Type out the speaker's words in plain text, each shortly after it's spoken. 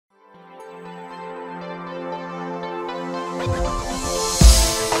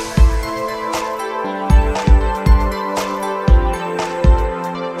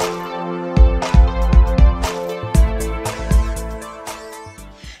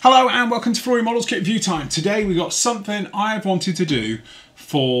Hello and welcome to Flory Models Kit Review Time. Today we got something I've wanted to do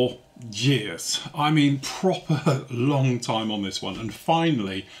for years. I mean proper long time on this one, and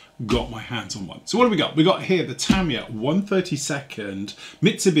finally got my hands on one. So what have we got? We got here the Tamiya 132nd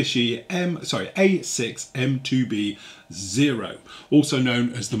Mitsubishi A6M2b 0, also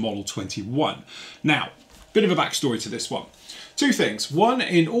known as the Model 21. Now, bit of a backstory to this one. Two things. One,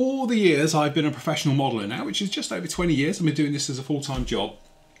 in all the years I've been a professional modeler now, which is just over 20 years, I've been doing this as a full-time job,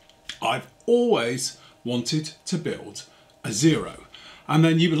 I've always wanted to build a Zero. And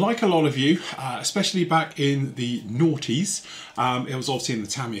then like a lot of you, especially back in the noughties, it was obviously in the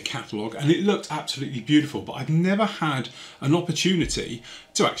Tamiya catalogue and it looked absolutely beautiful, but I've never had an opportunity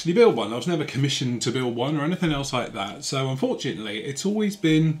to actually build one. I was never commissioned to build one or anything else like that. So unfortunately, it's always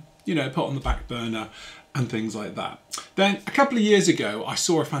been, you know, put on the back burner and things like that. Then a couple of years ago I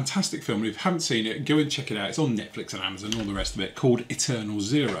saw a fantastic film, and if you haven't seen it, go and check it out. It's on Netflix and Amazon and all the rest of it, called Eternal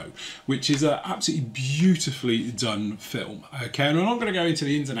Zero, which is an absolutely beautifully done film. Okay, and I'm not going to go into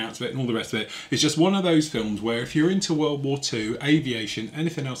the ins and outs of it and all the rest of it. It's just one of those films where if you're into World War II, aviation,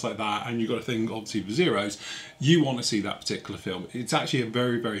 anything else like that, and you've got a thing obviously for Zeros, you want to see that particular film. It's actually a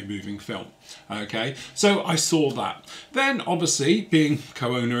very, very moving film. Okay, so I saw that. Then obviously, being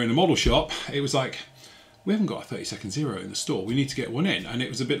co-owner in a model shop, it was like, we haven't got a 30-second Zero in the store, we need to get one in. And it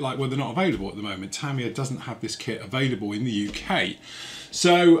was a bit like, well, they're not available at the moment. Tamiya doesn't have this kit available in the UK.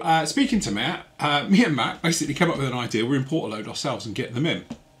 So speaking to Matt, me and Matt basically came up with an idea. We import a load ourselves and get them in.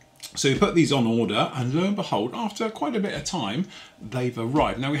 So we put these on order, and lo and behold, after quite a bit of time, they've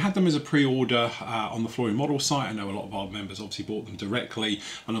arrived. Now, we had them as a pre-order on the Flory Model site. I know a lot of our members obviously bought them directly,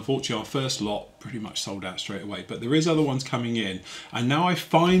 and unfortunately our first lot pretty much sold out straight away, but there is other ones coming in, and now I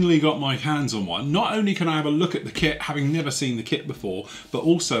finally got my hands on one. Not only can I have a look at the kit, having never seen the kit before, but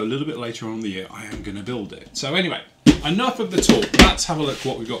also a little bit later on in the year, I am going to build it. So anyway, enough of the talk, let's have a look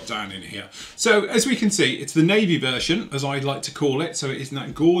what we've got down in here. So as we can see, it's the navy version, as I like to call it, so it is in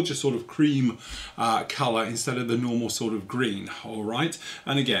that gorgeous sort of cream colour instead of the normal sort of green, all right?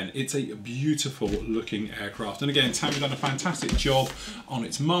 And again, it's a beautiful looking aircraft, and again, Tamiya done a fantastic job on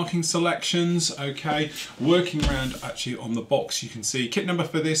its marking selections. Okay, working around actually on the box, you can see kit number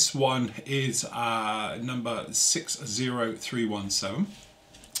for this one is number 60317.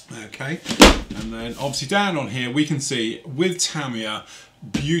 Okay, and then obviously down on here we can see with Tamiya,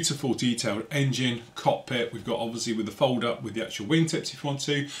 beautiful detailed engine, cockpit. We've got obviously with the fold up with the actual wingtips if you want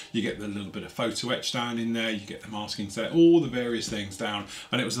to, you get the little bit of photo etch down in there, you get the masking set, all the various things down,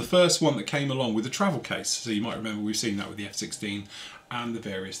 and it was the first one that came along with the travel case, so you might remember we've seen that with the F16 and the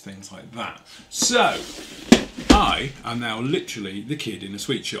various things like that. So I am now literally the kid in a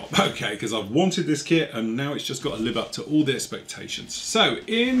sweet shop, okay, because I've wanted this kit and now it's just got to live up to all the expectations. So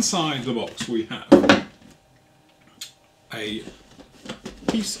inside the box we have a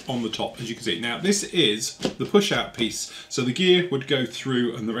piece on the top, as you can see. Now this is the push out piece, so the gear would go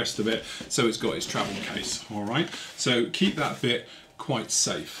through and the rest of it, so it's got its travel case, all right? So keep that bit quite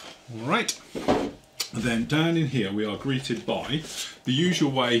safe, all right? And then down in here we are greeted by the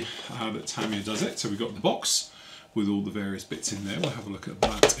usual way that Tamiya does it. So we've got the box with all the various bits in there. We'll have a look at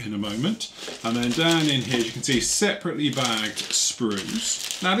that in a moment. And then down in here you can see separately bagged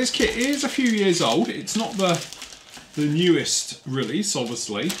sprues. Now this kit is a few years old. It's not the newest release,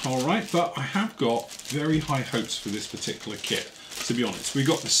 obviously, all right, but I have got very high hopes for this particular kit, to be honest. We've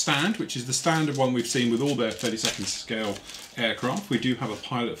got the stand, which is the standard one we've seen with all their 32nd scale aircraft. We do have a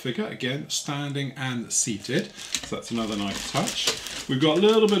pilot figure, again, standing and seated, so that's another nice touch. We've got a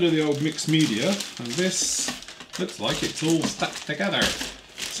little bit of the old mixed media, and this looks like it's all stuck together.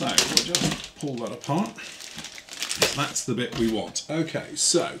 So we'll just pull that apart. That's the bit we want. Okay,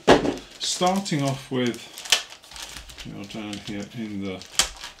 so starting off with, you're down here in the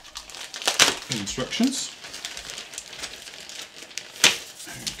instructions.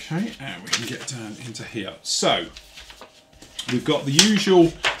 Okay, and we can get down into here. So we've got the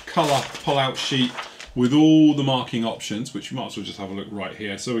usual colour pull-out sheet with all the marking options, which you might as well just have a look right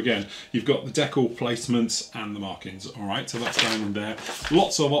here. So again, you've got the decal placements and the markings, all right? So that's down in there.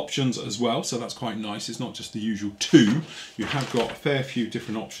 Lots of options as well, so that's quite nice. It's not just the usual two. You have got a fair few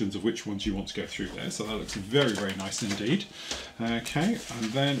different options of which ones you want to go through there, so that looks very, very nice indeed. Okay,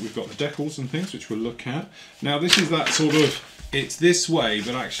 and then we've got the decals and things, which we'll look at. Now this is that sort of, it's this way,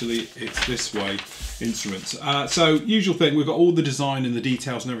 but actually it's this way instruments. So usual thing, we've got all the design and the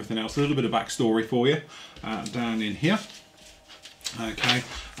details and everything else, a little bit of backstory for you down in here. Okay,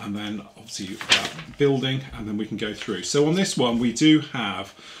 and then obviously building, and then we can go through. So on this one we do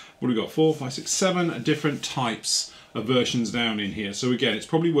have, what have we got, 4, 5, 6, 7 different types of versions down in here. So again, it's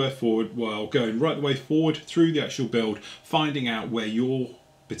probably worth going right the way forward through the actual build, finding out where your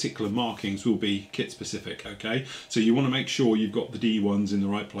particular markings will be kit specific, okay? So you want to make sure you've got the D1s in the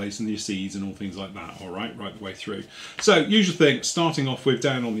right place and the C's and all things like that, all right the way through. So usual thing, starting off with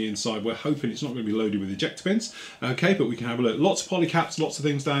down on the inside, we're hoping it's not going to be loaded with ejector pins, okay, but we can have a look. Lots of polycaps, lots of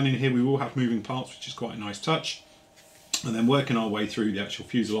things down in here. We will have moving parts, which is quite a nice touch. And then working our way through the actual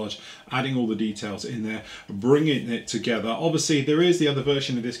fuselage, adding all the details in there, bringing it together. Obviously there is the other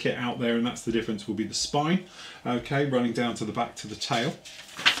version of this kit out there, and that's the difference, will be the spine, okay, running down to the back to the tail.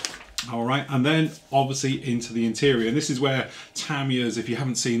 All right, and then obviously into the interior, and this is where Tamiyas, if you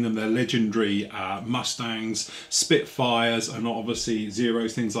haven't seen them, they're legendary Mustangs, Spitfires, and obviously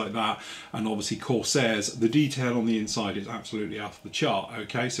Zeros, things like that, and obviously Corsairs. The detail on the inside is absolutely off the chart,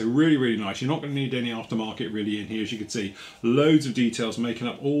 okay? So really nice. You're not going to need any aftermarket really in here. As you can see, loads of details making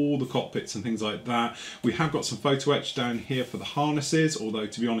up all the cockpits and things like that. We have got some photo etch down here for the harnesses, although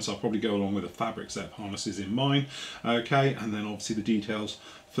to be honest, I'll probably go along with a fabric set of harnesses in mine, okay? And then obviously the details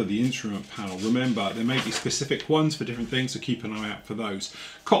for the instrument panel. Remember, there may be specific ones for different things, so keep an eye out for those.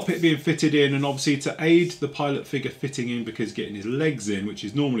 Cockpit being fitted in, and obviously to aid the pilot figure fitting in, because getting his legs in, which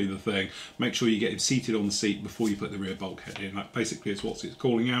is normally the thing, make sure you get him seated on the seat before you put the rear bulkhead in. That basically is what it's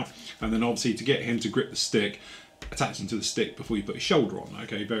calling out. And then obviously to get him to grip the stick, attaching to the stick before you put your shoulder on,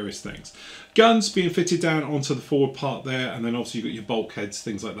 okay, various things. Guns being fitted down onto the forward part there, and then obviously you've got your bulkheads,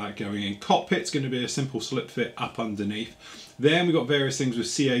 things like that going in. Cockpit's going to be a simple slip fit up underneath. Then we've got various things with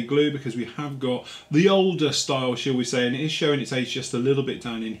CA glue, because we have got the older style, shall we say, and it is showing its age just a little bit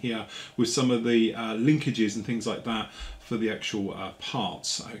down in here with some of the linkages and things like that for the actual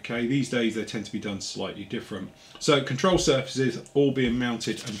parts, okay? These days they tend to be done slightly different. So control surfaces all being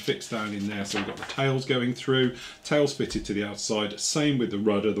mounted and fixed down in there. So we've got the tails going through, tails fitted to the outside, same with the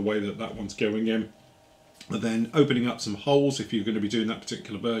rudder, the way that that one's going in. And then opening up some holes if you're going to be doing that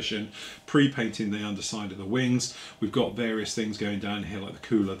particular version, pre-painting the underside of the wings. We've got various things going down here like the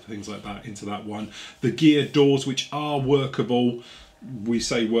cooler, things like that into that one. The gear doors, which are workable. We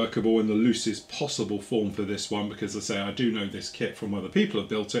say workable in the loosest possible form for this one, because I say I do know this kit from other people have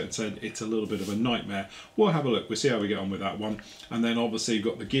built it and said it's a little bit of a nightmare. We'll have a look, we'll see how we get on with that one. And then obviously you've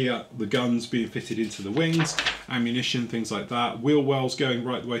got the gear, the guns being fitted into the wings, ammunition, things like that. Wheel wells going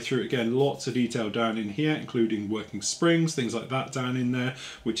right the way through. Again, lots of detail down in here, including working springs, things like that down in there,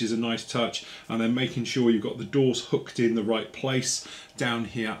 which is a nice touch. And then making sure you've got the doors hooked in the right place down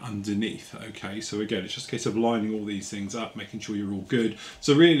here underneath, okay? So again, it's just a case of lining all these things up, making sure you're all good.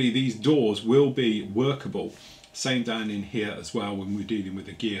 So really these doors will be workable. Same down in here as well when we're dealing with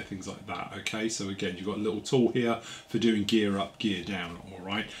the gear, things like that, okay? So again, you've got a little tool here for doing gear up, gear down, all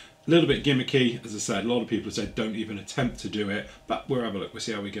right? A little bit gimmicky, as I said, a lot of people have said don't even attempt to do it, but we'll have a look, we'll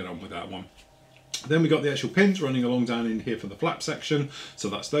see how we get on with that one. Then we've got the actual pins running along down in here for the flap section, so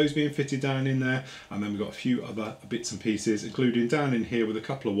that's those being fitted down in there. And then we've got a few other bits and pieces, including down in here with a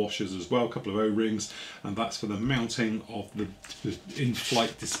couple of washers as well, a couple of O-rings, and that's for the mounting of the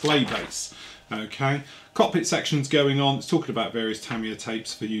in-flight display base. Okay, cockpit sections going on. It's talking about various Tamiya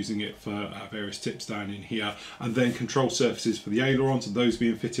tapes for using it for various tips down in here, and then control surfaces for the ailerons, and those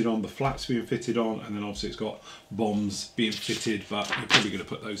being fitted on, the flaps being fitted on, and then obviously it's got bombs being fitted, but we're probably going to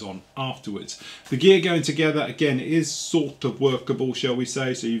put those on afterwards. The gear going together, again, it is sort of workable, shall we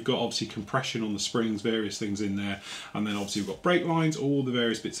say. So you've got obviously compression on the springs, various things in there, and then obviously we've got brake lines, all the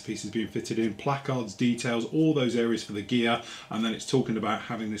various bits and pieces being fitted in, placards, details, all those areas for the gear, and then it's talking about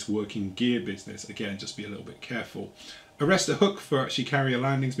having this working gear business. Again, just be a little bit careful. Arrestor hook for actually carrier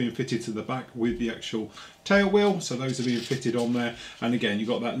landings being fitted to the back with the actual tail wheel, so those are being fitted on there. And again, you've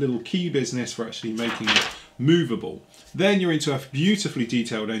got that little key business for actually making it movable. Then you're into a beautifully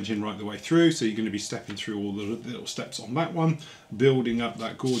detailed engine right the way through, so you're going to be stepping through all the little steps on that one, building up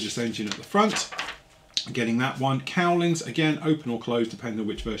that gorgeous engine at the front. Getting that one. Cowlings, again, open or closed depending on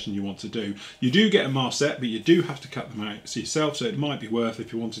which version you want to do. You do get a mast set, but you do have to cut them out yourself, so it might be worth,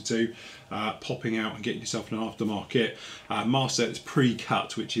 if you wanted to, popping out and getting yourself an aftermarket mast set that's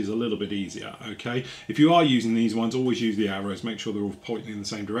pre-cut, which is a little bit easier, okay? If you are using these ones, always use the arrows, make sure they're all pointing in the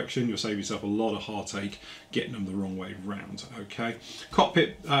same direction. You'll save yourself a lot of heartache getting them the wrong way round, okay?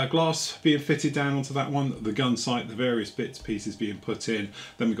 Cockpit glass being fitted down onto that one, the gun sight, the various bits, pieces being put in.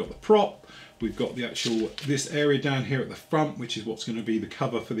 Then we've got the prop. We've got the actual, this area down here at the front, which is what's going to be the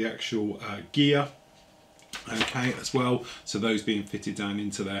cover for the actual gear, okay, as well. So those being fitted down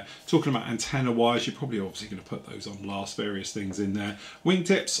into there. Talking about antenna wires, you're probably obviously going to put those on last, various things in there.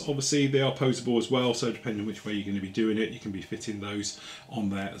 Wingtips, obviously they are posable as well, so depending on which way you're going to be doing it, you can be fitting those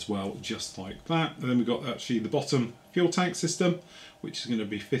on there as well, just like that. And then we've got actually the bottom fuel tank system, which is going to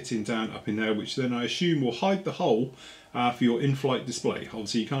be fitting down up in there, which then I assume will hide the hole for your in-flight display.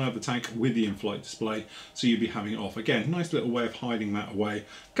 Obviously you can't have the tank with the in-flight display, so you'll be having it off. Again, nice little way of hiding that away.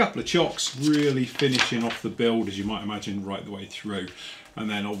 A couple of chocks, really finishing off the build, as you might imagine, right the way through. And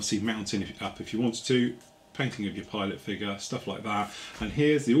then obviously mounting it up if you wanted to, painting of your pilot figure, stuff like that. And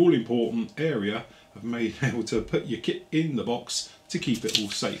here's the all-important area of being able to put your kit in the box to keep it all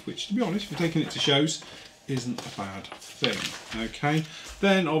safe, which, to be honest, if you're taking it to shows, isn't a bad thing. Okay,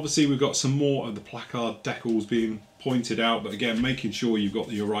 then obviously we've got some more of the placard decals being pointed out, but again, making sure you've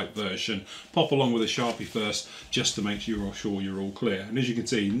got your right version. Pop along with a Sharpie first, just to make sure you're all clear. And as you can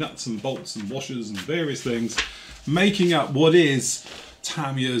see, nuts and bolts and washers and various things, making up what is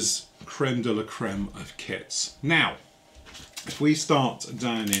Tamiya's creme de la creme of kits. Now, if we start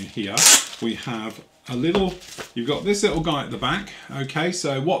down in here, we have a little, you've got this little guy at the back. Okay,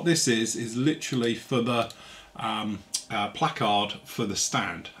 so what this is literally for the placard for the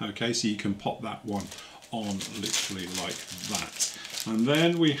stand. Okay, so you can pop that one on literally like that. And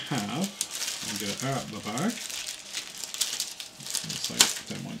then we have, I'll get it out of the bag, so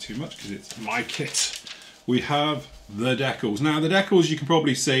don't mind too much because it's my kit. We have the decals. Now the decals, you can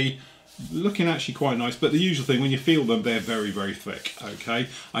probably see, looking actually quite nice, but the usual thing, when you feel them, they're very, very thick. Okay,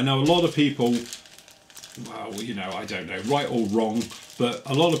 I know a lot of people, well, you know, I don't know, right or wrong, but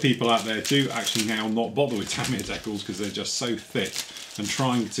a lot of people out there do actually now not bother with Tamiya decals because they're just so thick, and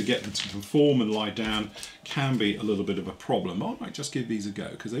trying to get them to conform and lie down can be a little bit of a problem. I might just give these a go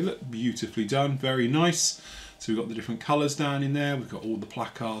because they look beautifully done, very nice. So we've got the different colours down in there, we've got all the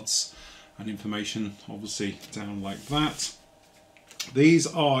placards and information obviously down like that. These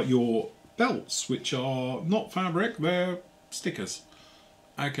are your belts, which are not fabric, they're stickers.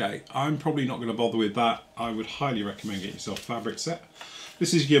 Okay, I'm probably not going to bother with that. I would highly recommend getting yourself a fabric set.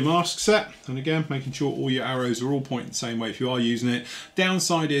 This is your mask set, and again, making sure all your arrows are all pointing the same way if you are using it.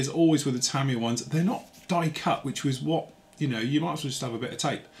 Downside is always with the Tamiya ones, they're not die cut, which was what, you know, you might as well just have a bit of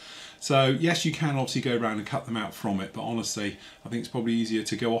tape. So yes, you can obviously go around and cut them out from it, but honestly, I think it's probably easier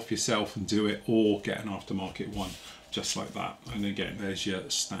to go off yourself and do it, or get an aftermarket one, just like that. And again, there's your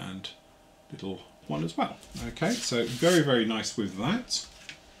stand little one as well. Okay, so very, very nice with that.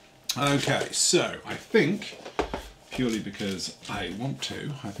 Okay, so I think, purely because I want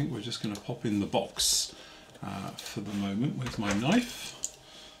to, I think we're just going to pop in the box for the moment. Where's my knife?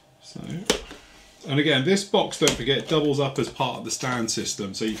 So, and again, this box, don't forget, doubles up as part of the stand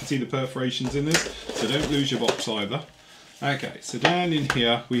system, so you can see the perforations in this, so don't lose your box either. Okay, so down in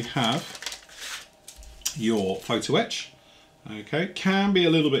here we have your photo etch. Okay, can be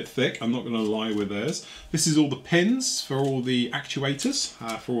a little bit thick, I'm not going to lie with theirs. This is all the pins for all the actuators,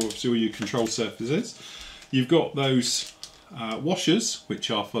 for all your control surfaces. You've got those washers,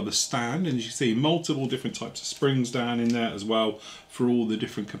 which are for the stand, and as you can see, multiple different types of springs down in there as well, for all the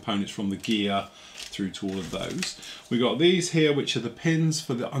different components from the gear through to all of those. We've got these here, which are the pins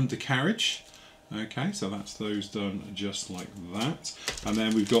for the undercarriage. Okay, so that's those done just like that. And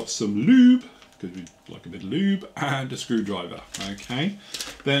then we've got some lube, because we like a bit of lube, and a screwdriver. Okay,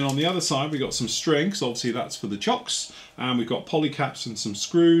 then on the other side we've got some string, so obviously that's for the chocks, and we've got poly caps and some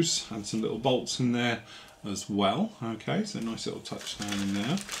screws and some little bolts in there as well. Okay, so nice little touch down in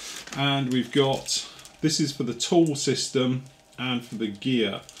there. And we've got, this is for the tool system and for the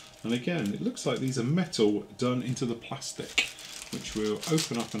gear, and again it looks like these are metal done into the plastic, which we'll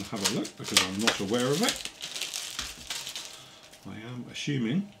open up and have a look because I'm not aware of it. I am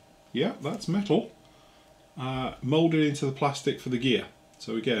assuming, yeah, that's metal, moulded into the plastic for the gear.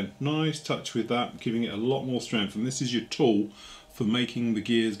 So again, nice touch with that, giving it a lot more strength. And this is your tool for making the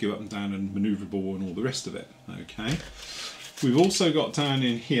gears go up and down and manoeuvrable and all the rest of it. Okay. We've also got down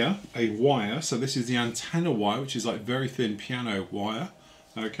in here a wire. So this is the antenna wire, which is like very thin piano wire.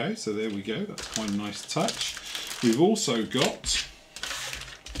 Okay, so there we go. That's quite a nice touch. We've also got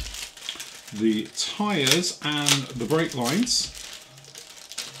the tyres and the brake lines.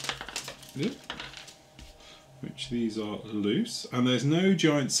 Yep. Which these are loose, and there's no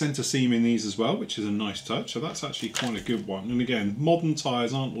giant centre seam in these as well, which is a nice touch, so that's actually quite a good one. And again, modern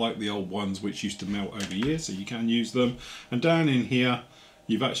tyres aren't like the old ones which used to melt over years, so you can use them. And down in here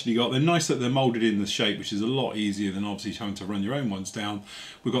you've actually got, they're nice that they're moulded in the shape, which is a lot easier than obviously having to run your own ones down.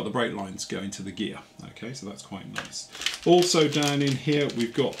 We've got the brake lines going to the gear, okay, so that's quite nice. Also down in here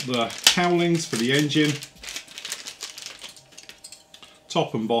we've got the cowlings for the engine,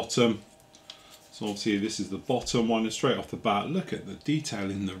 top and bottom. So obviously this is the bottom one, and straight off the bat, look at the detail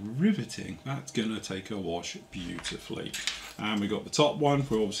in the riveting. That's going to take a wash beautifully. And we've got the top one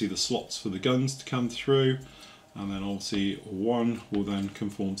for obviously the slots for the guns to come through. and then obviously one will then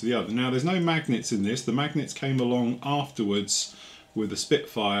conform to the other. Now there's no magnets in this. The magnets came along afterwards with the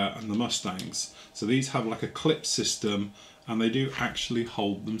Spitfire and the Mustangs. So these have like a clip system, and they do actually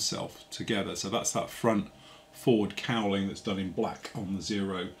hold themselves together. So that's that front forward cowling that's done in black on the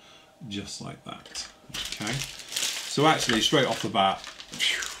Zero, just like that. Okay, so actually straight off the bat,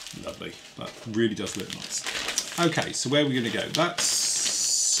 phew, lovely. That really does look nice. Okay, so where are we going to go? Let's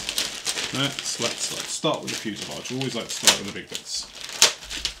start with the fuselage. I always like to start with the big bits.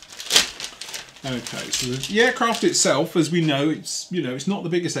 Okay, so the aircraft itself, as we know, it's not the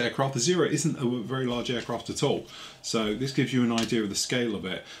biggest aircraft. The Zero isn't a very large aircraft at all. So this gives you an idea of the scale of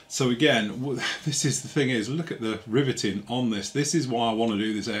it. So again, this is the thing is, look at the riveting on this. This is why I want to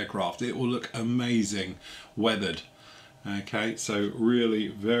do this aircraft. It will look amazing weathered. Okay, so really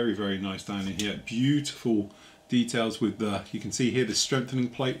very, very nice down in here. Beautiful details with the, you can see here the strengthening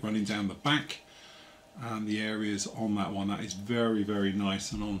plate running down the back, and the areas on that one, that is very, very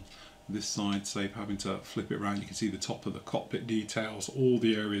nice. And on this side, save having to flip it around, you can see the top of the cockpit details, all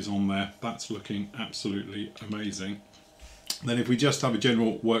the areas on there. That's looking absolutely amazing. Then if we just have a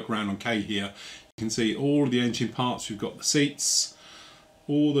general work around on K here, you can see all of the engine parts. We've got the seats,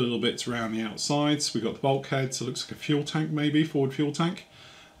 all the little bits around the outsides. We've got the bulkhead, so it looks like a fuel tank, maybe forward fuel tank.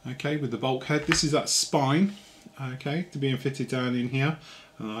 Okay, with the bulkhead, this is that spine, okay, to being fitted down in here.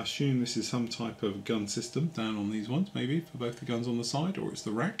 And I assume this is some type of gun system down on these ones, maybe for both the guns on the side, or it's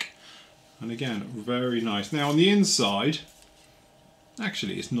the rack. And again, very nice. Now on the inside,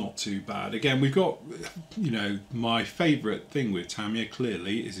 actually it's not too bad. Again, we've got, you know, my favourite thing with Tamiya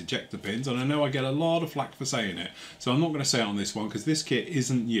clearly is ejector pins, and I know I get a lot of flack for saying it, so I'm not going to say it on this one because this kit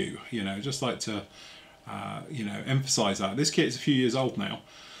isn't new. You know, just like to, you know, emphasise that. This kit is a few years old now,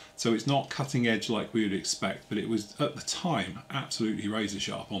 so it's not cutting edge like we would expect, but it was at the time absolutely razor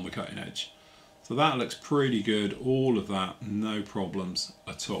sharp on the cutting edge. So that looks pretty good, all of that, no problems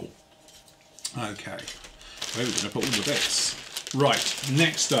at all. Okay, where are we going to put all the bits? Right,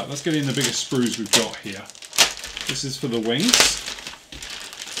 next up, let's get in the biggest sprues we've got here. This is for the wings.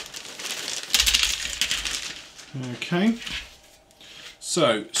 Okay,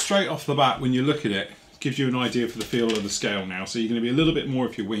 so straight off the bat, when you look at it, gives you an idea for the feel of the scale now. So you're going to be a little bit more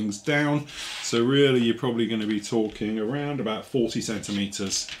of your wings down. So really you're probably going to be talking around about 40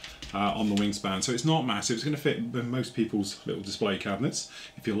 centimetres on the wingspan. So it's not massive. It's going to fit in most people's little display cabinets.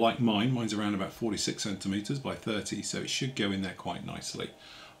 If you're like mine, mine's around about 46 centimetres by 30, so it should go in there quite nicely.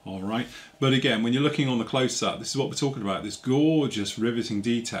 All right, but again, when you're looking on the close-up, this is what we're talking about, this gorgeous riveting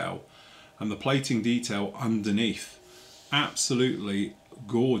detail and the plating detail underneath. Absolutely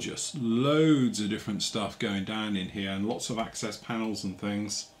gorgeous. Loads of different stuff going down in here and lots of access panels and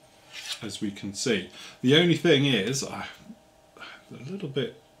things, as we can see. The only thing is, a little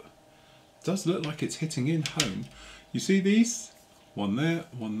bit, does look like it's hitting in home. You see these? One there,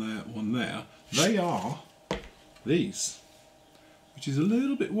 one there, one there. They are these, which is a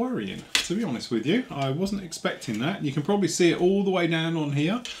little bit worrying, to be honest with you. I wasn't expecting that. You can probably see it all the way down on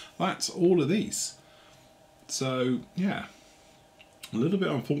here. That's all of these. So, yeah, a little bit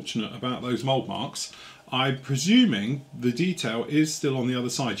unfortunate about those mould marks. I'm presuming the detail is still on the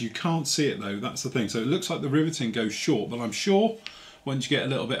other side. You can't see it though, that's the thing. So it looks like the riveting goes short, but I'm sure once you get a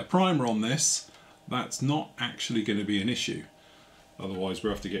little bit of primer on this, that's not actually going to be an issue. Otherwise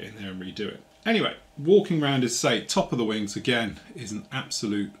we'll have to get in there and redo it. Anyway, walking around, as I say, top of the wings again is an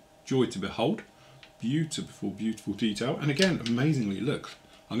absolute joy to behold. Beautiful, beautiful detail. And again, amazingly, look,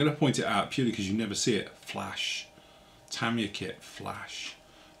 I'm going to point it out purely because you never see it. Flash. Tamiya kit, flash.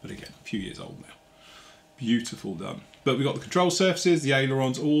 But again, a few years old now. Beautiful done. But we've got the control surfaces, the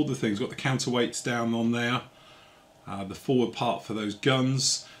ailerons, all the things. We've got the counterweights down on there. The forward part for those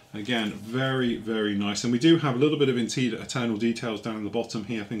guns. Again, very, very nice. And we do have a little bit of internal details down the bottom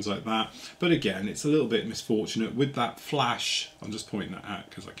here, things like that. But again, it's a little bit misfortunate with that flash. I'm just pointing that out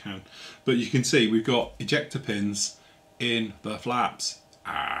because I can. But you can see we've got ejector pins in the flaps.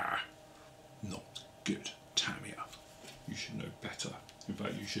 Not good, Tamiya. You should know better. In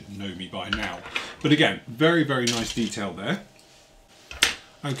fact, you should know me by now. But again, very, very nice detail there.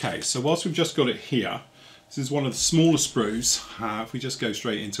 Okay, so whilst we've just got it here, this is one of the smaller sprues. If we just go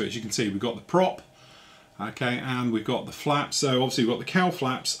straight into it, as you can see, we've got the prop, okay, and we've got the flaps. So obviously we've got the cowl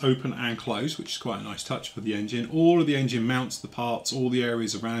flaps open and closed, which is quite a nice touch for the engine. All of the engine mounts, the parts, all the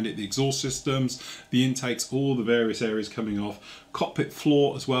areas around it, the exhaust systems, the intakes, all the various areas coming off. Cockpit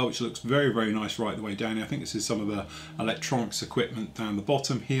floor as well, which looks very, very nice right the way down here. I think this is some of the electronics equipment down the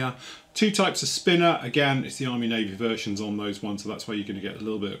bottom here. Two types of spinner. Again, it's the Army Navy versions on those ones, so that's why you're going to get a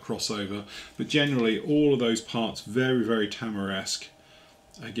little bit of crossover. But generally, all of those parts very, very Tamiya-esque.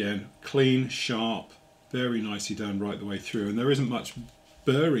 Again, clean, sharp, Very nicely done right the way through, and there isn't much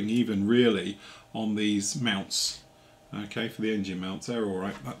burring even really on these mounts. Okay, for the engine mounts, they're all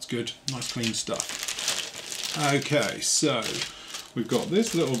right. That's good. Nice clean stuff. Okay, so we've got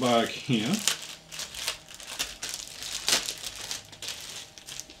this little bag here.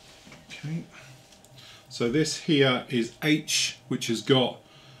 Okay, so this here is H, which has got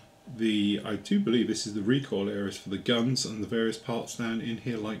the, I do believe this is the recoil areas for the guns and the various parts down in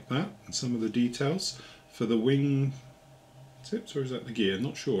here like that, and some of the details for the wing tips, or is that the gear?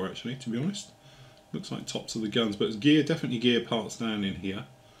 Not sure actually, to be honest. Looks like tops of the guns, but it's gear, definitely gear parts down in here.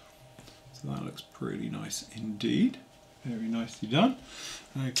 So that looks pretty nice indeed. Very nicely done.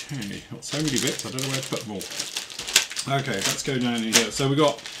 Okay, got so many bits, I don't know where to put them all. Okay, let's go down in here. So we've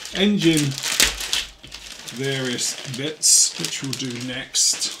got engine various bits, which we'll do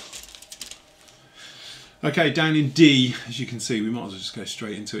next. Okay, down in D, as you can see, we might as well just go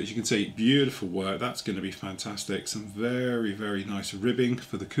straight into it. As you can see, beautiful work. That's going to be fantastic. Some very, very nice ribbing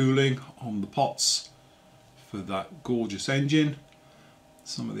for the cooling on the pots for that gorgeous engine.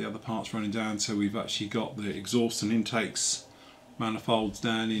 Some of the other parts running down, so we've actually got the exhaust and intakes manifolds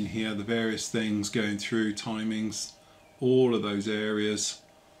down in here, the various things going through, timings, all of those areas.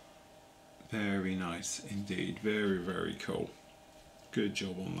 Very nice indeed. Very, very cool. Good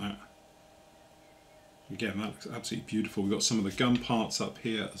job on that. Again, that looks absolutely beautiful. We've got some of the gun parts up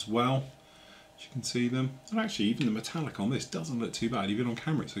here as well, as you can see them. And actually, even the metallic on this doesn't look too bad. Even on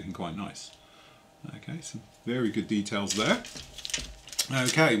camera, it's looking quite nice. Okay, some very good details there.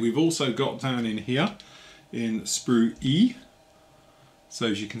 Okay, we've also got down in here in sprue E. So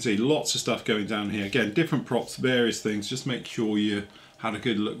as you can see, lots of stuff going down here. Again, different props, various things. Just make sure you had a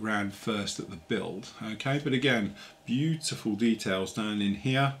good look round first at the build. Okay, but again, beautiful details down in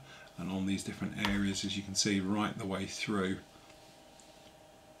here and on these different areas, as you can see, right the way through.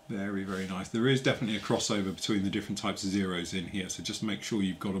 Very, very nice. There is definitely a crossover between the different types of zeros in here, so just make sure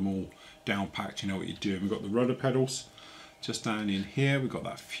you've got them all down packed, you know what you're doing. We've got the rudder pedals just down in here. We've got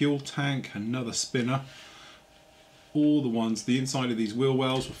that fuel tank, another spinner. All the ones, the inside of these wheel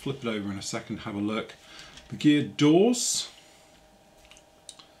wells, we'll flip it over in a second, have a look. The geared doors.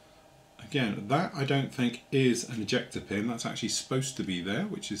 Again, that I don't think is an ejector pin. That's actually supposed to be there,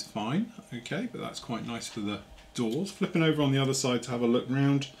 which is fine. Okay, but that's quite nice for the doors. Flipping over on the other side to have a look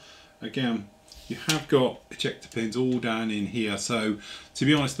round. Again, you have got ejector pins all down in here. So to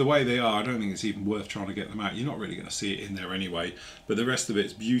be honest, the way they are, I don't think it's even worth trying to get them out. You're not really going to see it in there anyway. But the rest of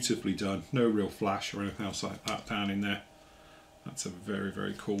it's beautifully done. No real flash or anything else like that down in there. That's a very,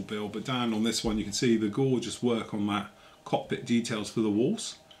 very cool build. But down on this one, you can see the gorgeous work on that cockpit details for the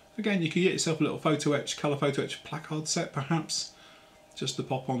walls. Again, you could get yourself a little photo etch, colour photo etch placard set perhaps, just to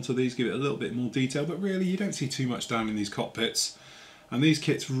pop onto these, give it a little bit more detail, but really you don't see too much down in these cockpits. And these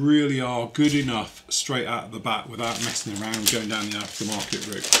kits really are good enough straight out of the bat without messing around going down the aftermarket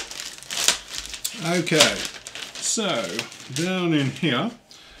route. Okay, so down in here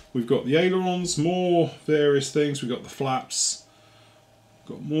we've got the ailerons, more various things, we've got the flaps,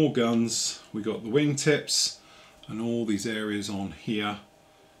 we've got more guns, we've got the wing tips and all these areas on here.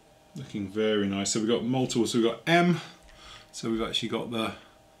 Looking very nice. So we've got multiple, so we've got M, so we've actually got the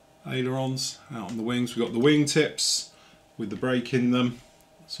ailerons out on the wings, we've got the wing tips with the brake in them,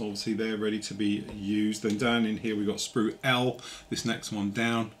 so obviously they're ready to be used. Then down in here we've got sprue L, this next one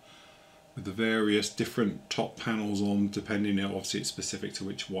down, with the various different top panels on, depending, obviously it's specific to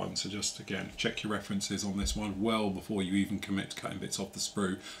which one, so just again check your references on this one well before you even commit to cutting bits off the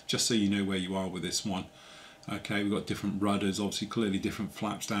sprue, just so you know where you are with this one. Okay, we've got different rudders, obviously clearly different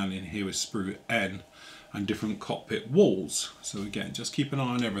flaps down in here with sprue N, and different cockpit walls. So again, just keep an eye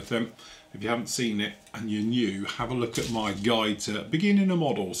on everything. If you haven't seen it and you're new, have a look at my guide to beginning a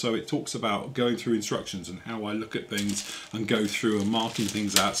model. So it talks about going through instructions and how I look at things and go through and marking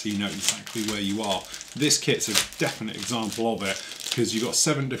things out so you know exactly where you are. This kit's a definite example of it, because you've got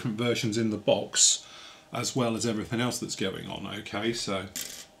 7 different versions in the box as well as everything else that's going on. Okay, so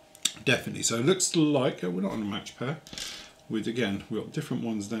definitely. So it looks like we're not on a match pair. We've got different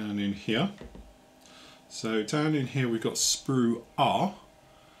ones down in here. So down in here we've got sprue R,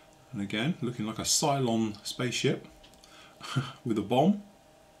 and again looking like a Cylon spaceship with a bomb.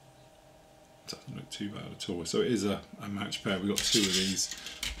 Doesn't look too bad at all. So it is a match pair. We've got 2 of these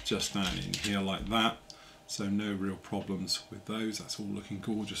just down in here like that. So no real problems with those. That's all looking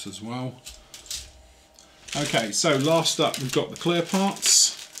gorgeous as well. Okay, so last up we've got the clear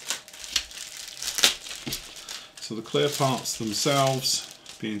parts. So the clear parts themselves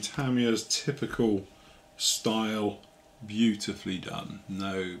being Tamiya's typical style, beautifully done,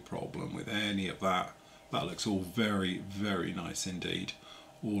 no problem with any of that. That looks all very, very nice indeed.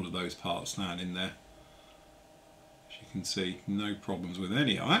 All of those parts down in there. can see no problems with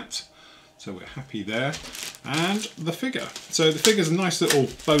any of that. So we're happy there. And the figure. So the figure's a nice little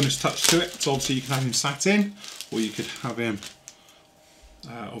bonus touch to it. So obviously you can have him sat in, or you could have him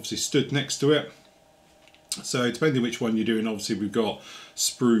obviously stood next to it. So depending which one you're doing, obviously we've got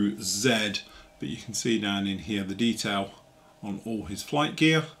sprue Z, but you can see down in here the detail on all his flight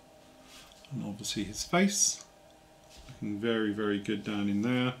gear, and obviously his face. Looking very, very good down in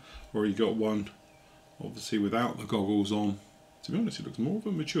there. Or you got one obviously without the goggles on. To be honest, he looks more of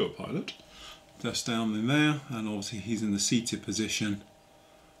a mature pilot. That's down in there, and obviously he's in the seated position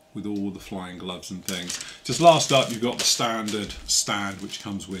with all the flying gloves and things. Just last up, you've got the standard stand which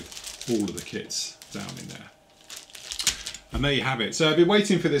comes with all of the kits down in there. And there you have it. So I've been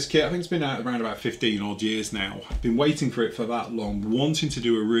waiting for this kit. I think it's been out around about 15 odd years now. I've been waiting for it for that long, wanting to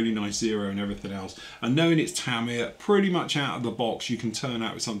do a really nice Zero and everything else. And knowing it's Tamiya, pretty much out of the box, you can turn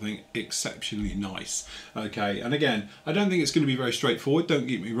out with something exceptionally nice. Okay, and again, I don't think it's going to be very straightforward. Don't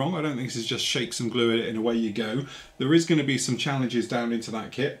get me wrong. I don't think this is just shake some glue in it and away you go. There is going to be some challenges down into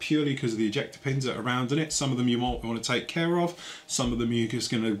that kit, purely because of the ejector pins that are around in it. Some of them you might want to take care of. Some of them you're just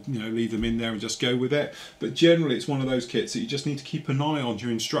going to, leave them in there and just go with it. But generally, it's one of those kits that you just need to keep an eye on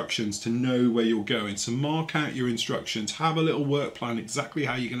your instructions to know where you're going. So mark out your instructions, have a little work plan exactly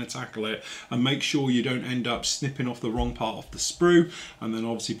how you're going to tackle it, and make sure you don't end up snipping off the wrong part off the sprue and then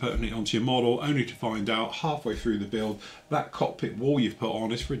obviously putting it onto your model, only to find out halfway through the build that cockpit wall you've put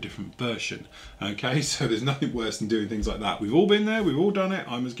on is for a different version. Okay, so there's nothing worse than doing things like that. We've all been there, we've all done it.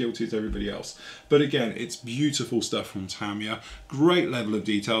 I'm as guilty as everybody else. But again, it's beautiful stuff from Tamiya. Great level of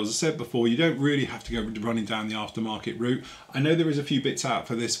detail. As I said before, you don't really have to go running down the aftermarket route. I know there is a few bits out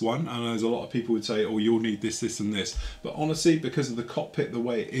for this one. I know there's a lot of people would say, oh, you'll need this, this and this. But honestly, because of the cockpit, the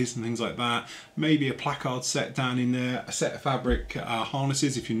way it is and things like that, maybe a placard set down in there, a set of fabric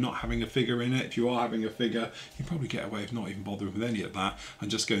harnesses if you're not having a figure in it. If you are having a figure, you probably get away with not even bothering with any of that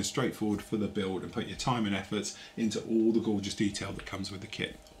and just going straight forward for the build and put your time and efforts into all the gorgeous detail that comes with the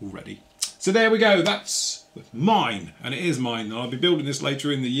kit already. So there we go, that's mine, and it is mine, and I'll be building this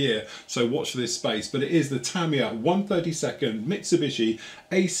later in the year, so watch this space. But it is the Tamiya 132nd Mitsubishi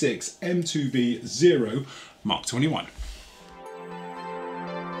A6M2b 0 Mark 21.